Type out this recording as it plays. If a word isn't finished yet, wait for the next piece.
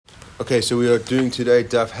Okay, so we are doing today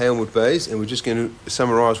Daf Hamud Beis, and we're just going to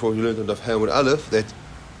summarize what we learned on Daf Hamud Aleph. That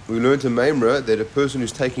we learned in Maimra that a person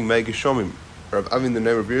who's taking Mega Shomim, or having the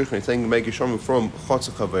name of Yeruchon, is taking Mega Shomim from Chatzah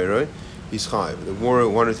Chavero, he's Chayiv. The Gemara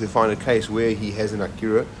wanted to find a case where he has an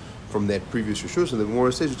Akira from that previous Rishus, and the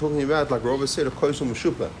Gemara says, we're talking about, like Robert said, a Kosel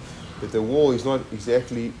Meshupa, that the wall is not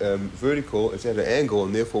exactly vertical, it's at an angle,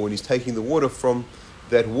 and therefore when he's taking the water from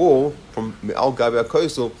that wall, from Al Gabi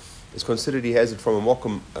Kosel, it's considered he has it from a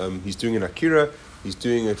mokum. He's doing an akira. He's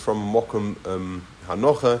doing it from a mokum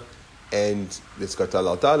hanocha, and it's got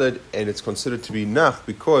dalal dalad, and it's considered to be nach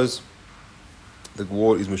because the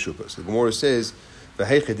wall is meshupa. So the Gemara says,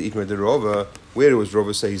 "V'heichad itma derova." Where was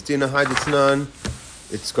Rova say he's dinner haditnan?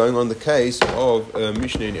 It's going on the case of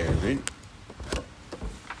Mishnah in Erevin.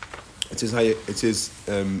 It says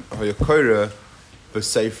hayakora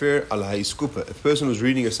b'sefer al hayiskupa. A person was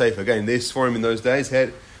reading a sefer. Again, their sforim in those days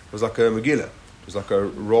was like a Megillah. It was like a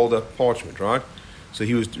rolled up parchment, right? So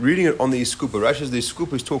he was reading it on the Iskupa. Rashi says the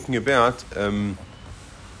Iskupa is talking about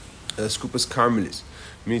Iskupas Carmelis.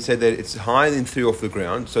 I mean, he said that it's higher than 3 off the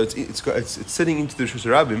ground. So it's sitting into the Shus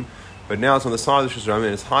Rabbim, but now it's on the side of the Shus Rabbim,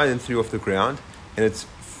 and it's higher than 3 off the ground, and it's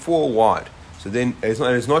 4 wide. So then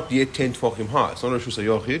it's not yet 10 tefachim high. It's not a Shus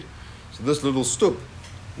Yochid. So this little stup,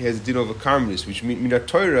 he has a din of a Carmelis, which means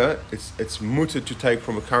Torah, it's mutter to take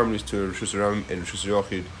from a Carmelis to a Shus Rabbim and a Shus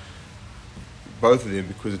Yochid, both of them,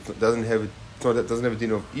 because it doesn't have a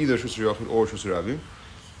din of either Shus Yochid or Shus Rabbim.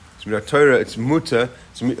 So Torah, it's mutter.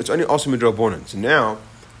 It's only also midrabanan. So now,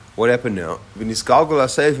 what happened now? So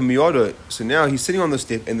now he's sitting on the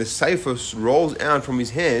step, and the sefer rolls out from his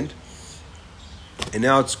hand, and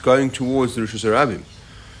now it's going towards the Shus Rabbim.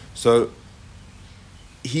 So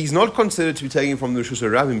he's not considered to be taking from the Shus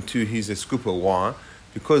Rabbim to his Eskupa. Why?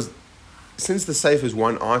 Because since the sefer is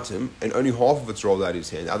one item and only half of it's rolled out of his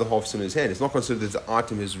hand, the other half's in his hand, it's not considered that the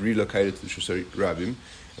item is relocated to the Shus Rabbim,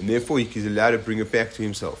 and therefore he is allowed to bring it back to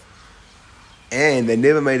himself. And they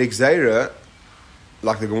never made Xera,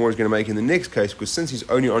 like the Gemara is going to make in the next case, because since he's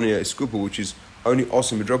only on a Eskupa, which is only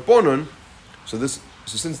Osam Midrabanan, so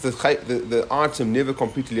since the item never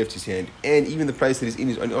completely left his hand, and even the place that he's in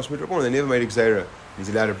is only Osam Midrabanan, they never made Xera, he's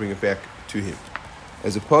allowed to bring it back to him.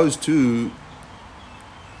 As opposed to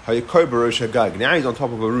now he's on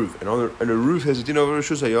top of a roof, and a roof has a din over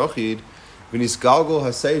Rishus HaYochid, v'nisgalgol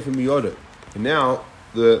hasefer miyodah, and now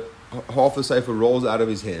the half the sefer rolls out of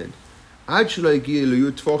his hand. If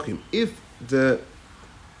the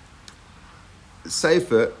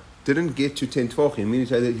sefer didn't get to 10 tefachim, meaning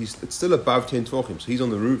that it's still above 10 tefachim, so he's on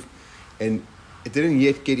the roof, and it didn't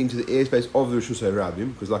yet get into the airspace of the Rishus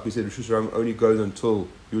HaRabbim, because like we said, Rishus HaRabbim only goes until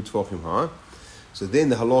Yud Tefachim high. So then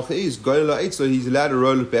the halacha is, so he's allowed to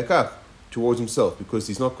roll it back up towards himself, because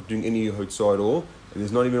he's not doing any hotzah at all, and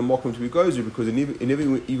there's not even a mokum to be gozer, because it never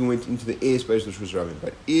even went into the airspace of the Rishus HaRabbim.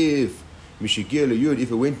 But if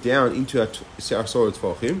it went down into our Asar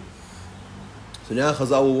Tefachim, so now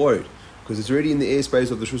Chazal were worried, because it's already in the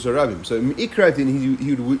airspace of the Rishus HaRabbim. So in Ikra, then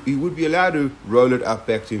he would be allowed to roll it up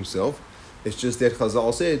back to himself. It's just that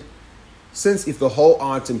Chazal said, since if the whole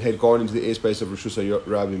item had gone into the airspace of Rishus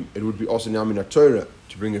HaRabbim, it would be also now min Torah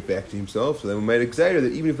to bring it back to himself. So they made a gzeira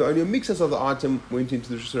that even if only a mixus of the item went into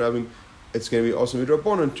the Rishus HaRabbim, it's going to be also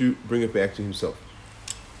midrabanan to bring it back to himself.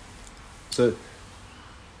 So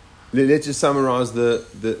let's just summarize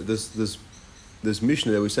this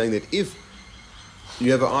Mishnah that we're saying that if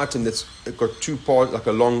you have an item that's got 2 parts, like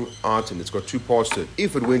a long item that's got 2 parts to it,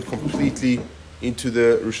 if it went completely into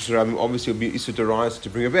the Rishus HaRabbim, obviously it would be Issur D'Oraisa to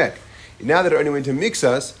bring it back. Now that it only went to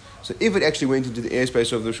mixas, so if it actually went into the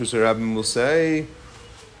airspace of the Rishus HaRabbim, we'll say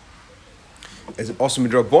as an Osam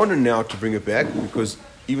Midrabanan now to bring it back, because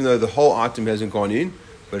even though the whole item hasn't gone in,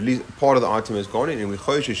 but at least part of the item has gone in, and we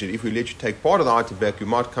choshesh it, if we let you take part of the item back, you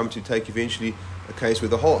might come to take eventually a case where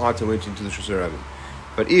the whole item went into the Rishus HaRabbim.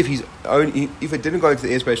 But if it didn't go into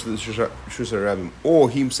the airspace of the Rishus HaRabbim, or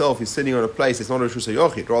he himself is sitting on a place that's not a Rishus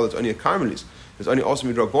HaYochid, rather it's only a Carmelis, there's only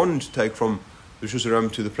Osam Midrabanan to take from the Rishus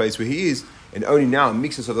HaRabbim to the place where he is, and only now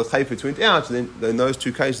mixes of the chayfetz went out, so then in those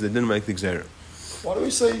 2 cases they didn't make the gzeira. Why do we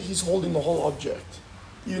say he's holding the whole object,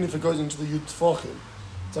 even if it goes into the Yud Tefachim?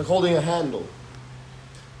 It's like holding a handle.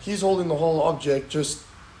 He's holding the whole object, just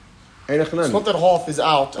it's not that half is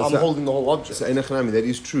out, holding the whole object. So that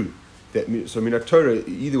is true. So min Torah,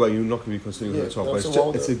 either way you're not going to be considering the top.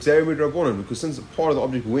 It's a gzeira midrabanan, because since part of the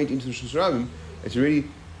object went into the Rishus HaRabbim, it's already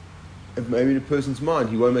maybe in a person's mind,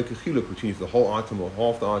 he won't make a chiluk between if the whole item or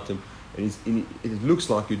half the item, and it looks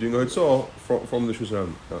like you're doing a hotzah from the Rishus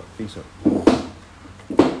HaRabbim. I think so.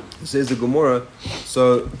 It says the Gemara,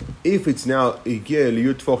 so if it's now so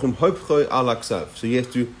he has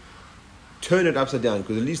to turn it upside down,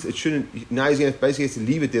 because at least it shouldn't. Now he's going to basically has to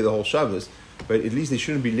leave it there the whole Shabbos, but at least they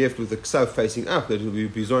shouldn't be left with the ksav facing up. That will be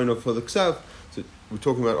bizoyin for the ksav. So we're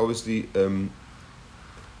talking about obviously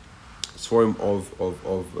sforim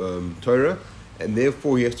of Torah, and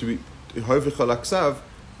therefore he has to be hovechal ksav.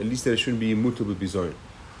 At least that it shouldn't be mutal with bizoyin.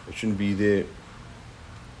 It shouldn't be there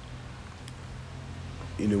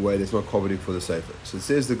in a way that's not covered for the sefer. So it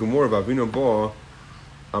says the Gemara about Vino Bar,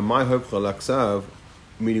 Amai hovechal ksav.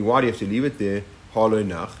 Meaning, why do you have to leave it there? Halo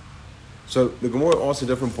nach. So the Gemara asks a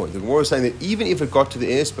different point. The Gemara is saying that even if it got to the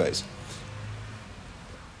airspace,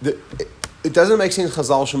 it doesn't make sense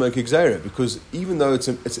Chazal Shemek Gzeira, because even though it's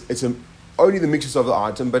only the mixtures of the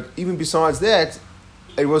item, but even besides that,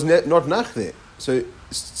 it was not nach there. So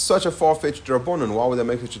it's such a far-fetched drabonon. Why would they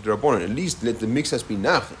make such a drabonon? At least let the mixtures be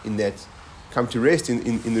nach, in that come to rest in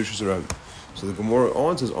the Rishus Harabim. So the Gemara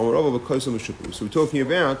answers, Amar Rava b'koso m'shupa. So we're talking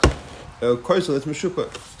about koso that's m'shupa.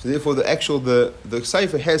 So therefore the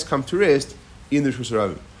sefer has come to rest in the Rishus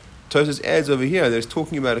Harabim. Tosfos adds over here that it's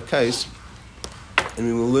talking about a case, and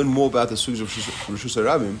we will learn more about the sugs of Rishus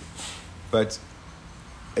Harabim, but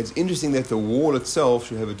it's interesting that the wall itself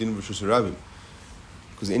should have a din of Rishus Harabim,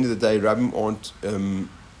 because at the end of the day, Rabbim aren't,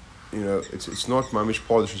 it's not mamish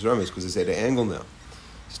part of the Rishus Harabim, because it's at an angle now.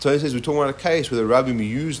 So Torah says we're talking about a case where the Rabbim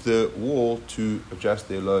use the wall to adjust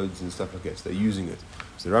their loads and stuff like that. So they're using it.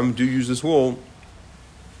 So the Rabbim do use this wall,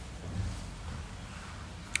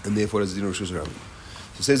 and therefore there's a din of Rishus Harabim.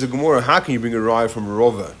 So it says the Gemara, how can you bring a raya from a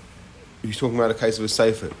rova? He's talking about a case of a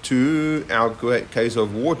sefer to our case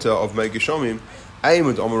of water of Megashomim.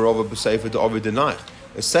 Aimant Omarova b'sefer to Ovid Denai.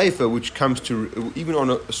 A sefer which comes to, even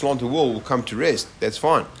on a slanted wall, will come to rest. That's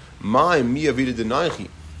fine. My miyavida denaichi.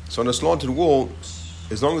 So on a slanted wall,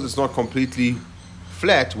 as long as it's not completely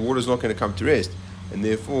flat, water is not going to come to rest. And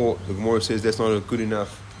therefore, the Gemara says that's not a good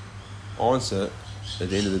enough answer at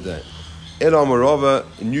the end of the day. El Omarova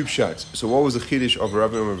Nubshat. So what was the chiddush of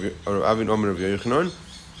Ravin Omer of Yochanan?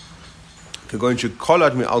 Going to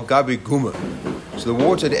kolat me al gabi guma. So the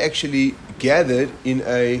water had actually gathered in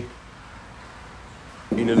a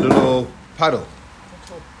little puddle,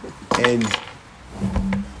 and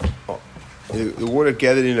the water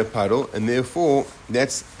gathered in a puddle, and therefore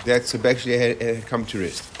that's actually had come to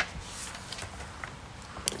rest.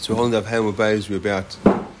 So holding up Hamel Bays, we're about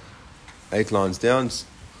 7 lines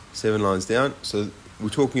down. So we're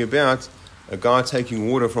talking about a guy taking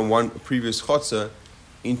water from one previous chotzer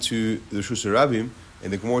into the Rishus Harabim,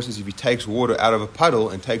 and the Gemara says if he takes water out of a puddle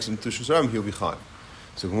and takes it into the Rishus Harabim, he'll be chayav.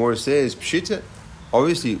 So the Gemara says, Pshita,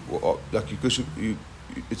 obviously, like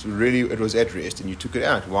it was at rest and you took it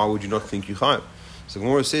out. Why would you not think you chayav? So the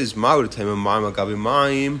Gemara says, lav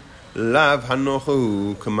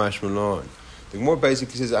hanochu kamash malon. The Gemara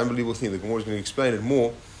basically says an unbelievable thing. The Gemara is going to explain it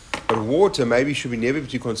more, but water maybe should be never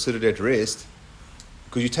be considered at rest,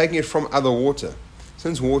 because you're taking it from other water.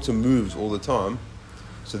 Since water moves all the time,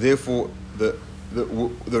 so therefore, the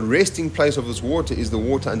resting place of this water is the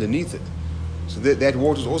water underneath it. So that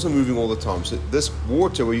water is also moving all the time. So this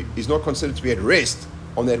water is not considered to be at rest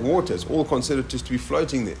on that water. It's all considered just to be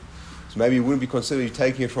floating there. So maybe it wouldn't be considered you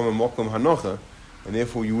taking it from a mokum hanocha, and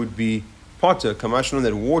therefore you would be potter, kamashon,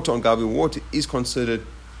 that water on gabi water is considered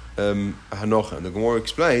a hanocha. And the Gemara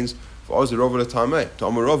explains, for Oz the Rova L'Tameh, to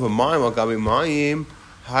Amarova Mayim al gabi Mayim,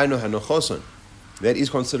 Haino hanochoson. That is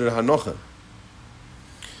considered a hanocha.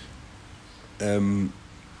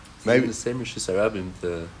 Maybe the same Rishus Harabim,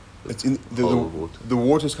 it's in the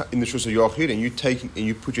water's in the Rishus Yochid, and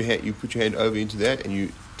you put your hand over into that and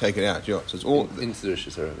you take it out. Yeah, so it's all into the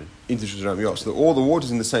Rishus Harabim. Into the Rishus Harabim. Yeah, so all the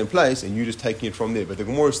water's in the same place, and you're just taking it from there. But the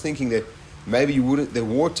Gemara is thinking that maybe you wouldn't.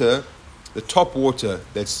 The top water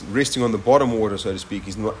that's resting on the bottom water, so to speak,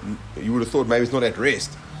 is not. You would have thought maybe it's not at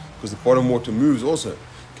rest because the bottom water moves also.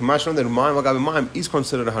 Kamashon that Mayim is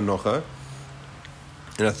considered a hanocha,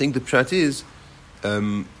 and I think the pshat is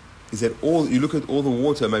that all you look at all the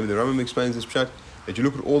water. Maybe the Rambam explains this pshat that you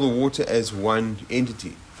look at all the water as one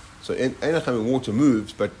entity. So water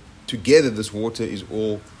moves, but together this water is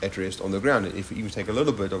all at rest on the ground. And if you even take a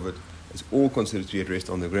little bit of it, it's all considered to be at rest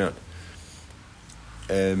on the ground.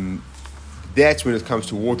 That's when it comes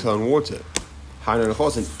to water on water. And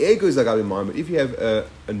if you have a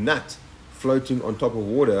nut floating on top of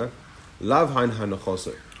water,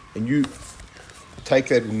 and you take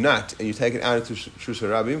that nut and you take it out into Rishus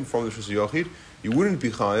Harabim from the Rishus Yochid, you wouldn't be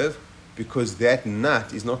chayav, because that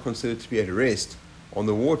nut is not considered to be at rest on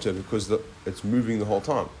the water, because it's moving the whole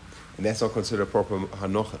time, and that's not considered a proper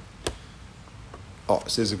hanocha.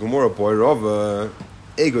 Says the Gemara, boy Rava,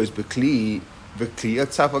 ego is bekli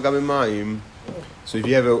atzafa gabimayim. So if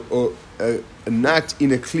you have a nut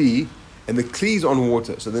in a kli and the kli is on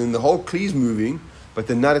water. So then the whole kli is moving, but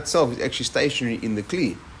the nut itself is actually stationary in the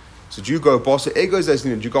kli. So do you go bossa egos as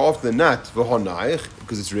linen? Do you go after the nut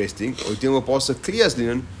because it's resting, or you deal with bossa kli as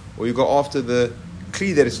linen, or you go after the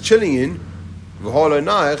kli that it's chilling in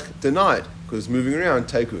denied because it's moving around?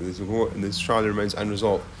 Take it, and this trial remains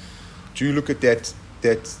unresolved. Do you look at that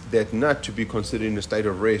nut to be considered in a state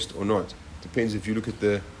of rest or not? Depends if you look at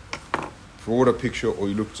the broader picture or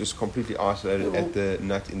you look just completely isolated at the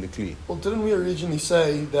nut in the kli. Well, didn't we originally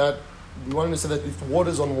say that we wanted to say that if the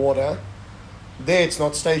water's on water, there it's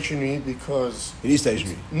not stationary because... It is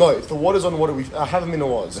stationary. No, if the water's on water, I haven't been a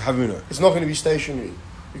was. It's not going to be stationary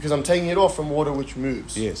because I'm taking it off from water which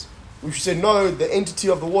moves. Yes. We said, no, the entity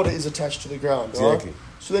of the water is attached to the ground. Exactly. Right?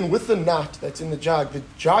 So then with the nut that's in the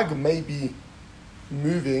jug may be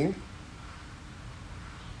moving,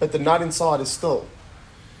 but the nut inside is still.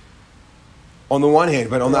 On the one hand,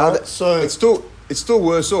 but on the other, so it's still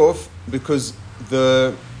worse off because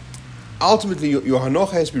ultimately your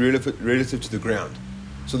hanocha has to be relative to the ground.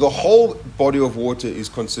 So the whole body of water is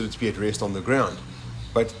considered to be at rest on the ground,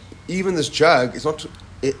 but even this jug is not.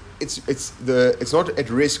 It's not at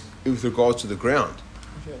risk with regards to the ground.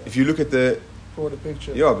 Okay. If you look at the broader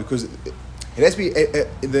picture, yeah, because it has to be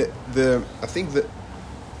I think that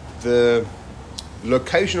the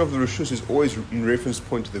location of the reshus is always in reference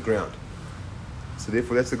point to the ground. So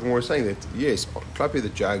therefore, that's the Gemara saying that yes, klapi the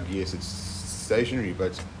jug, yes, it's stationary,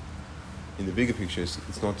 but in the bigger picture,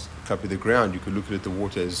 it's not klapi the ground. You could look at the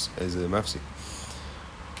water as a mafsik.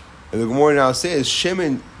 And the Gemara now says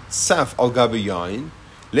shemen saf al gabi yain.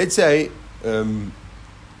 Let's say,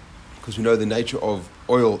 because we know the nature of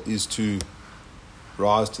oil is to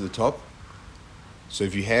rise to the top. So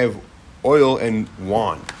if you have oil and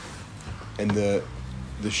wine, and the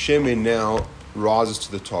shemen now rises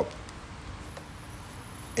to the top,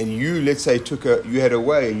 and you, let's say, you had a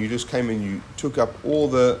way and you just came and you took up all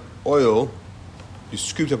the oil, you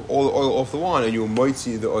scooped up all the oil off the wine and you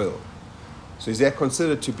moitzi the oil. So is that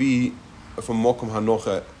considered to be from mokum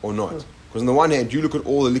hanocha or not? Because on the one hand, you look at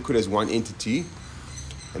all the liquid as one entity,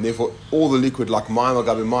 and therefore all the liquid, like mayim or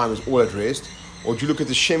gabi mayim, is all at rest. Or do you look at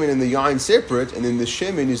the shemen and the yain separate, and then the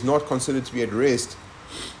shemen is not considered to be at rest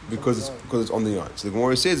because it's on the yain? So the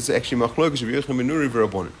Gemara says it's actually machlokes of Yechon Benuri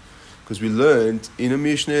v'Rabbanan, because we learned in a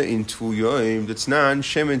Mishnah in Tvul Yom that's nan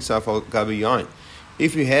shemen safal gabi yain.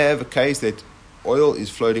 If you have a case that oil is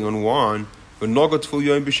floating on wine, but not got Tvul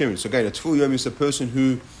Yom b'shemen. So again, a Tvul Yom is a person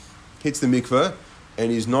who hits the mikveh and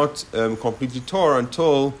is not completely Torah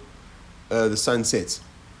until the sun sets.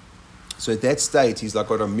 So at that state, he's like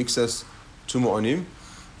got a mixas tumah on him,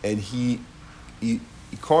 and he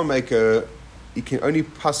can't make he can only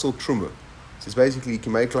passel truma. So it's basically he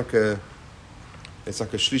can make it's like a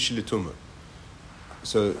shlishi l'tumah.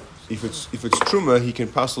 So if it's truma, he can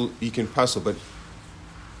passel, but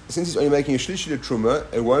since he's only making a shlishi l'truma,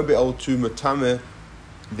 it won't be able to matame.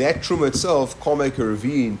 That truma itself can't make a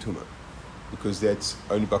revi in tumah, because that's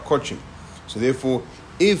only by kochim. So therefore,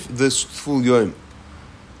 if this full yom,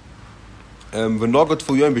 v'nogot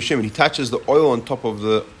Tvul Yom b'shemen, he touches the oil on top of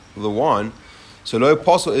the wine, so lo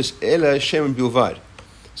posel is ela shemen bilvad.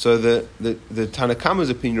 So the Tanakama's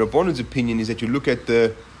opinion, Rabbanon's opinion, is that you look at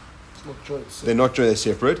they're not joint, they're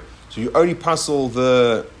separate. So you only passel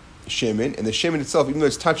the shemen, and the shemen itself, even though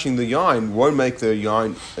it's touching the yain, won't make the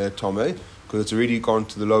yain tomei, because it's already gone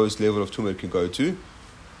to the lowest level of tumah it can go to,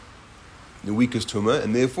 the weakest tumah,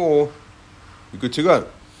 and therefore you're good to go.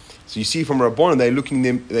 So you see from Rabbanon, they're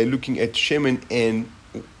looking at shemen and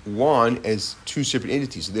wine as two separate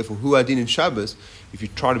entities. So therefore, hu adin in Shabbos, if you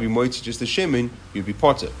try to be moitzi just the shemen, you'd be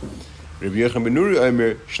potter. Rabbi Yechon ben Nuri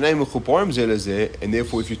Omer, shnei mechuparim zeh lezeh, and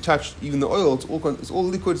therefore if you touch even the oil, it's all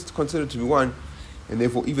liquid, it's considered to be wine, and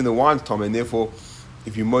therefore even the wine's tom, and therefore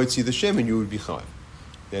if you moitzi the shemen, you would be chayav.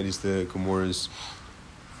 That is the Gemara's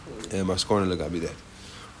maskona legabi that.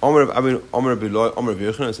 Omer Rabbi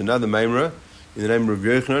Yechon, it's another Maimra in the name of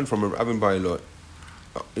Rabbi Yechon from Rabbi Abin by Eloi.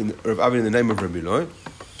 In the name of Rabbi Eloi.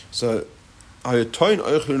 So so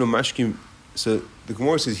the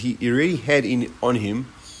Gemara says he already had on him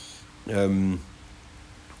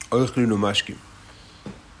mashkim.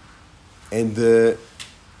 And the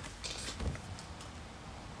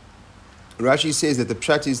Rashi says that the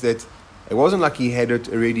pshat is that it wasn't like he had it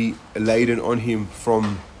already laden on him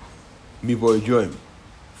from Miboy Joim,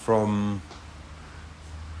 from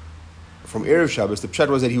Erev Shabbos. The pshat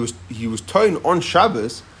was that he was towing on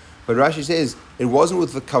Shabbos, but Rashi says it wasn't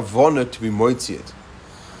with the kavana to be moitziet.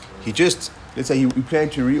 He just, let's say he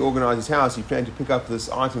planned to reorganize his house, he planned to pick up this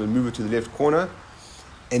item and move it to the left corner,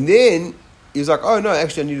 and then he was like, oh no,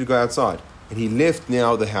 actually I need to go outside. And he left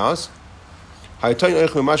now the house, And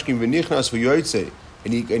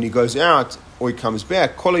he goes out or he comes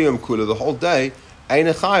back, the whole day,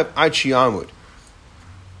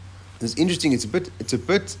 it's interesting, it's a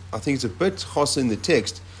bit, I think it's a bit chos in the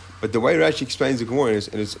text, but the way Rashi explains the Gemara,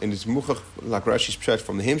 and it's muchach, like Rashi's pshat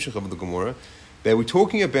from the Hemshech of the Gemara, that we're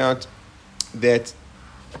talking about that,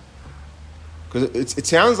 because it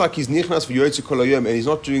sounds like he's nichnas for Yotze Kol Hayom, and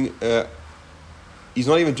he's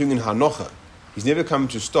not even doing in Hanocha. He's never come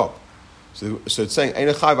to stop. So it's saying Ein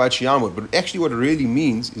Chayv Ad Sheyamod, but actually what it really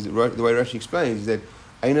means is the way Rashi explains is that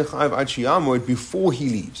Ein Chayv Ad Sheyamod before he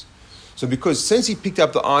leaves. So because since he picked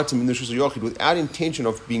up the item in the Rishus HaYochid without intention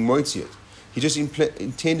of being moitziet, he just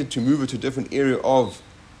intended to move it to a different area of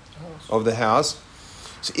the house.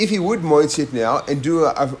 So if he would moitziet now and do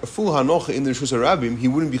a full hanocha in the Rishus HaRabim, he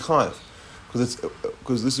wouldn't be chayav,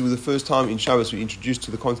 because this is the first time in Shabbos we introduced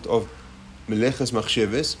to the concept of meleches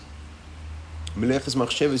machsheves. Meleches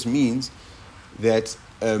machsheves means that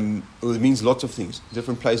it means lots of things,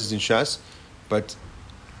 different places in Shas, but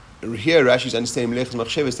here Rashi is understanding meleches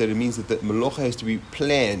machsheves that it means that the melacha has to be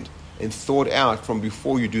planned and thought out from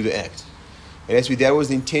before you do the act. And that was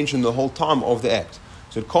the intention the whole time of the act.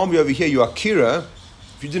 So it can't be over here, you akira.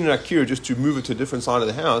 If you did an akira just to move it to a different side of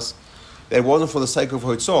the house, that wasn't for the sake of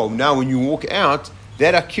hotzah. Now when you walk out,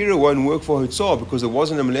 that akira won't work for hotzah because it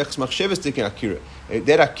wasn't a meleches machsheves taking akira.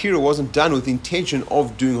 That akira wasn't done with the intention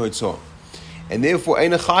of doing hotzah. And therefore,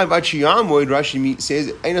 Ein Chayv Ad Sheyamod, Rashi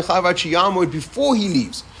says, Ein Chayv Ad Sheyamod before he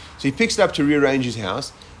leaves. So he picks it up to rearrange his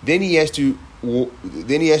house. Then he has to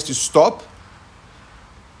stop.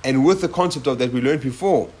 And with the concept of that we learned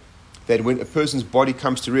before, that when a person's body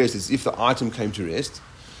comes to rest, it's as if the item came to rest.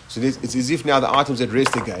 So it's as if now the item's at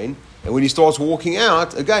rest again. And when he starts walking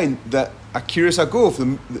out, again, the akiras haguf,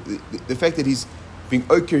 the fact that he's being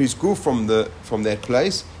okir his guf from that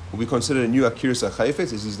place, will be considered a new akiras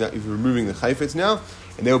hachayfetz. He's removing the chayfetz now,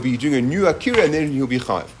 and they'll be doing a new akira, and then he'll be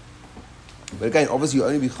chayiv. But again, obviously, he'll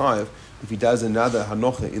only be chayiv if he does another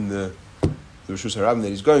hanocha in the Rishus HaRabim that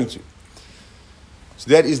he's going to. So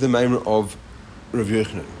that is the main of Rav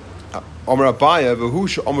Yochanan. Amar Abaya, v'hu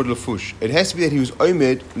she'omod lefush. It has to be that he was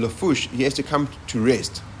omed lefush. He has to come to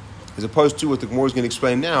rest, as opposed to what the Gemara is going to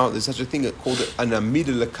explain now. There's such a thing called an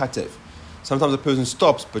amida lekatev. Sometimes a person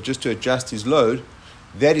stops, but just to adjust his load.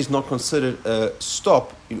 That is not considered a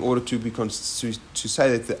stop in order to be to say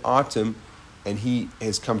that the item and he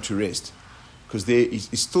has come to rest, because we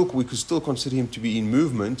could still consider him to be in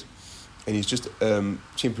movement, and he's just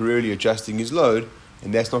temporarily adjusting his load,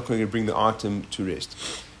 and that's not going to bring the item to rest.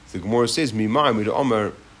 The Gemara says, "Mimai with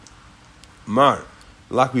Omer Mar,"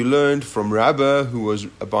 like we learned from Rabbah, who was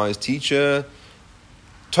Abaya's teacher.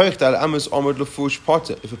 If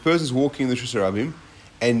a person is walking in the Rishus HaRabim,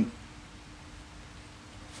 and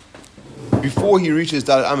before he reaches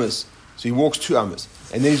Dal Amas, so he walks 2 Amas,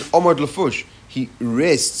 and then he's Omad Lafush, he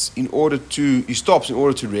stops in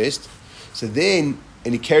order to rest. So then,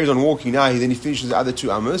 and he carries on walking now, then he finishes the other 2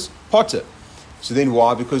 Amas, Potter. So then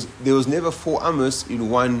why? Because there was never 4 Amas in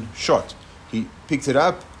one shot. He picked it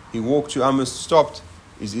up, he walked 2 Amas, stopped,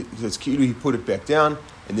 it's kilu, he put it back down,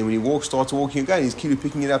 and then when he starts walking again, he's kilu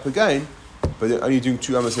picking it up again, but they're only doing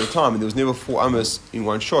 2 Amas at a time, and there was never 4 Amas in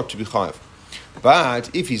one shot to be chayav. But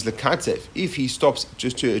if he's lekatef, if he stops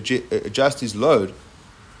just to adjust his load,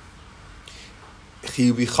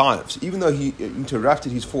 he'll be chayav. So even though he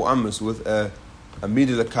interrupted his 4 Amas with a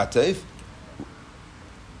midah lekatef,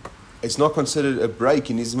 it's not considered a break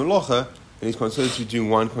in his melacha, and he's considered to be doing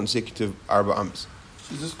 1 consecutive arba Amas.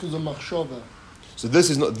 Is this because of machshava? So this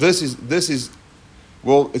is.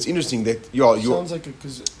 Well, it's interesting that sounds like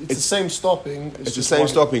because it's the same stopping. It's the same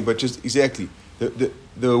stopping, but just exactly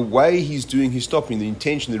the way he's doing his stopping, the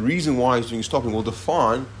intention, the reason why he's doing his stopping will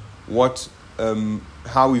define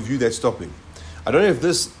how we view that stopping. I don't know if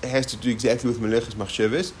this has to do exactly with meleches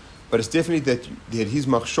machsheves, but it's definitely that his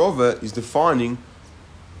machshava is defining: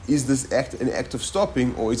 is this act an act of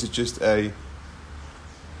stopping, or is it just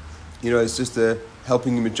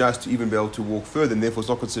helping him adjust to even be able to walk further, and therefore it's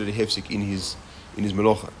not considered a hefsek in his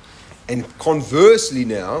melacha. And conversely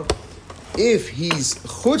now, if he's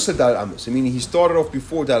chutz Dal Amas, meaning he started off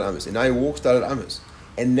before Dal Amas, and now he walks Dal Amas,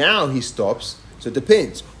 and now he stops, so it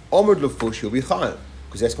depends. Omid lefush, he'll be chayav,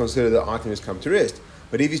 because that's considered the item has come to rest.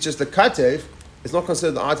 But if he's just a katev, it's not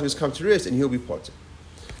considered the item has come to rest, and he'll be potter.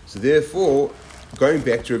 So therefore, going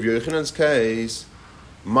back to Rav Yochanan's case,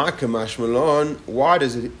 Maka Mashmalon, why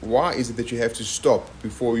is it that you have to stop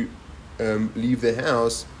before you leave the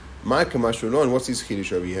house? Maka Mashmalon, what's his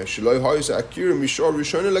chiddush over here? Shaloi ha'isa akira mishor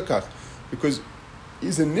rishon lekach, because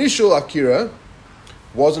his initial akira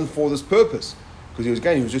wasn't for this purpose, because he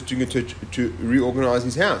was just doing it to reorganize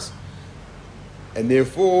his house. And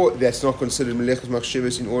therefore, that's not considered melechus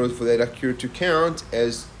machshavos in order for that akira to count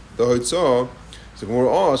as the hotzah. So the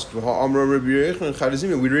Gemara asks, we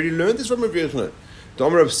already learned this from Rav Yochanan. The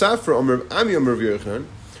Amar of Safra, Amar of Ami, Amar of Yochanan.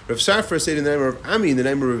 Rav Safra said in the name of Ami, in the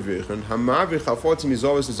name of Rav Yochanan, Hamavir chaftzim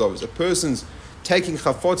izavos izavos. A person's taking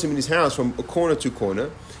chaftzim in his house from a corner to corner,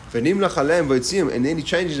 ונמלך והוציאן, and then he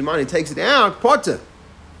changes his mind and takes it out, potter.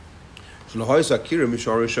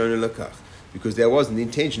 Because that wasn't the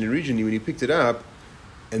intention originally when he picked it up,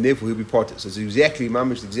 and therefore he'll be potter. So it's exactly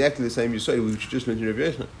the same Yisod which just mentioned Rav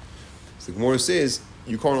Yochanan. So the Gemara says,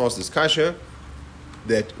 you can't ask this kasha,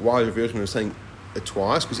 that why Rav Yochanan was saying it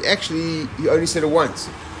twice, because actually he only said it once.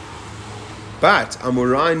 But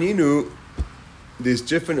Amorai Ninu, there's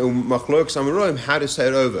different machlokas Amoraim how to say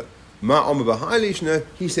it over. Ma Amar B'Hai Lishna,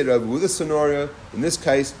 he said it over with this scenario, in this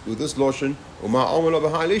case, with this loshon, or Ma Amar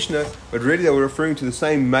B'Hai Lishna, but really they were referring to the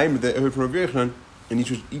same name that they heard from Rav Yochanan, and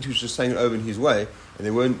each was just saying it over in his way, and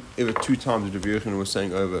there weren't ever two times that Rav Yochanan was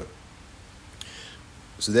saying over.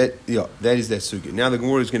 So that is that sugya. Now the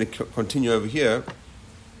Gemara is going to continue over here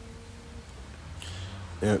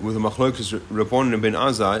with the machlokas Rabbanan and Ben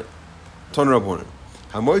Azai, Ton Rabbanan.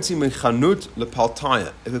 Hamotzi mechanut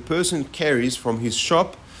lepaltaya. If a person carries from his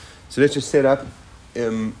shop, so let's just set up.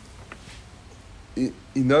 In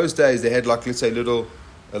those days, they had like, let's say, little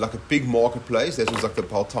like a big marketplace. That was like the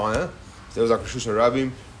paltaya. So that was like a Rosh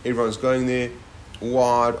Hashanah. Everyone's going there,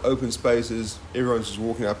 wide open spaces. Everyone's just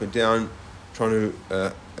walking up and down, trying to,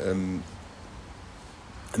 and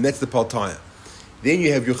that's the paltaya. Then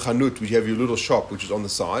you have your chanut, which you have your little shop, which is on the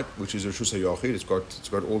side, which is a Rosh Hashanah. It's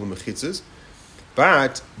got all the mechitzas.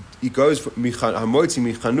 But he goes from hamotzi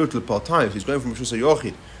michanut lepaltaya. So he's going from Rosh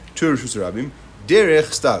Hashanah to Rosh Hashanah,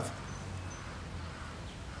 derech stav.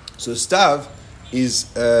 So stav is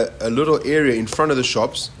a little area in front of the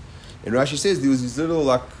shops, and Rashi says there was these little,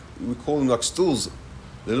 like, we call them like stools,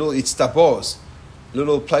 little itztabos,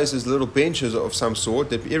 little places, little benches of some sort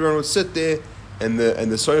that everyone would sit there, and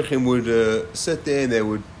the soichim would sit there and they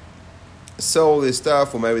would sell their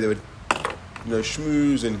stuff, or maybe they would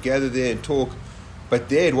schmooze and gather there and talk. But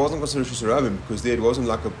there it wasn't considered Rosh Hashanah, because there it wasn't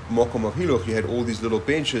like a mokom of hiluch. You had all these little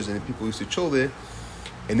benches and people used to chill there,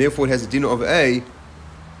 and therefore it has a dinner of a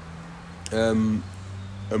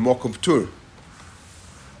mokom tur.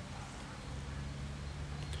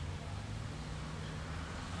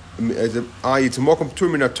 It's a mokom tur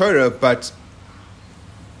min Torah, but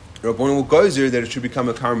Rabbanan will go there that it should become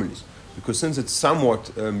a karmelis, because since it's somewhat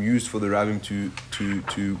used for the rabbim to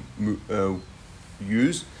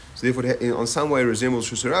use. So therefore, on some way, it resembles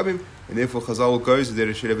Shus Rabbim, and therefore Chazal goes that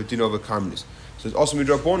it should have a din of a karmelis. So it's also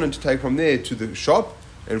midrabanan to take from there to the shop,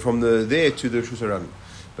 and from there to the Shus Rabbim.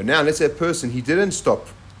 But now, let's say a person, he didn't stop.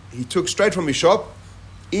 He took straight from his shop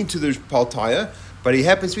into the paltaya, but he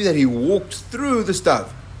happens to be that he walked through the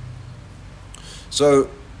stav. So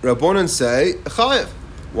Rabbanan say, chayev.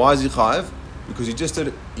 Why is he chayev? Because he just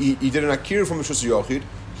did an akira from a Shus Yochid.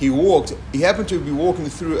 He happened to be walking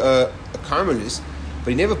through a karmelis,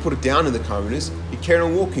 but he never put it down in the karmelis. He carried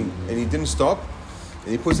on walking, and he didn't stop,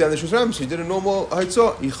 and he puts down the Shus Rabbim, so he did a normal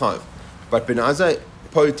hotzah, he chayev. But Ben Azai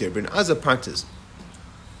poter, Ben Azai patas.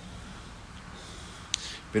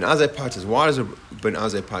 Ben Azai patas. Why does Ben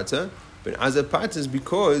Azai pater? Ben Azai patas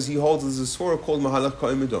because he holds this svara called Mahalach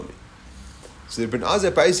Ka'omid. So Ben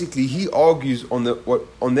Azai basically he argues on that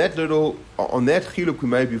chiluk we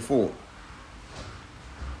made before.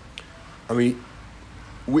 I mean,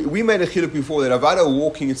 we made a chiluk before that avada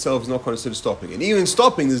walking itself is not considered stopping, and even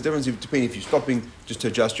stopping there's a difference depending if you're stopping just to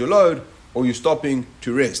adjust your load or you're stopping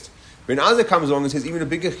to rest. Ben Azai comes along and says even a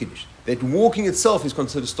bigger chiddush that walking itself is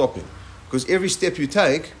considered stopping, because every step you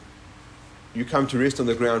take, you come to rest on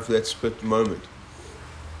the ground for that split moment.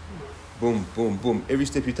 Boom, boom, boom. Every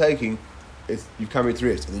step you're taking, you come into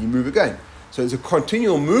rest, and then you move again. So it's a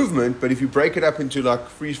continual movement, but if you break it up into like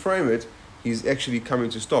freeze frame it, he's actually coming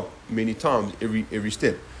to stop many times every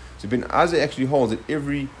step. So Ben Azai actually holds that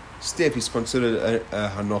every step is considered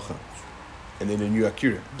a hanocha, and then a new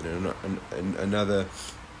akira, and another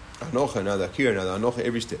hanocha, another akira, another hanocha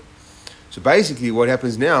every step. So basically what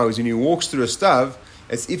happens now is when he walks through a stav,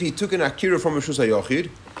 as if he took an akira from a Rosh Hashanah,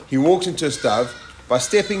 he walks into a stav, by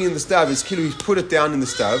stepping in the stav, he's put it down in the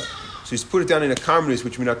stav, so he's put it down in a karmelis,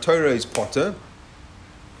 which min Torah is potter,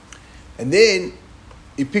 and then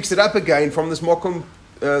he picks it up again from this mokum,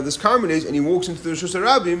 this karmelis, and he walks into the Rosh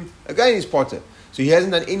Hashanah, again he's potter. So he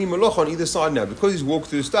hasn't done any malacha on either side now. Because he's walked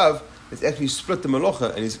through the stav, it's actually split the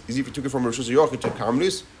malacha, and as if he took it from Rosh Hashanah to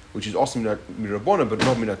karmelis, which is awesome midrabanan, but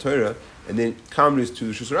not min Torah, and then karmelis to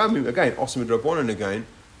the Rosh Hashanah, again, awesome midrabanan again,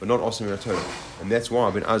 but not awesome min Torah. And that's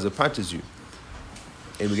why Ben Azai patters you.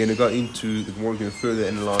 And we're going to go into the Gemara, going to further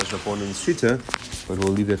analyze Rabbanan and Shita, but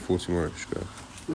we'll leave that for tomorrow.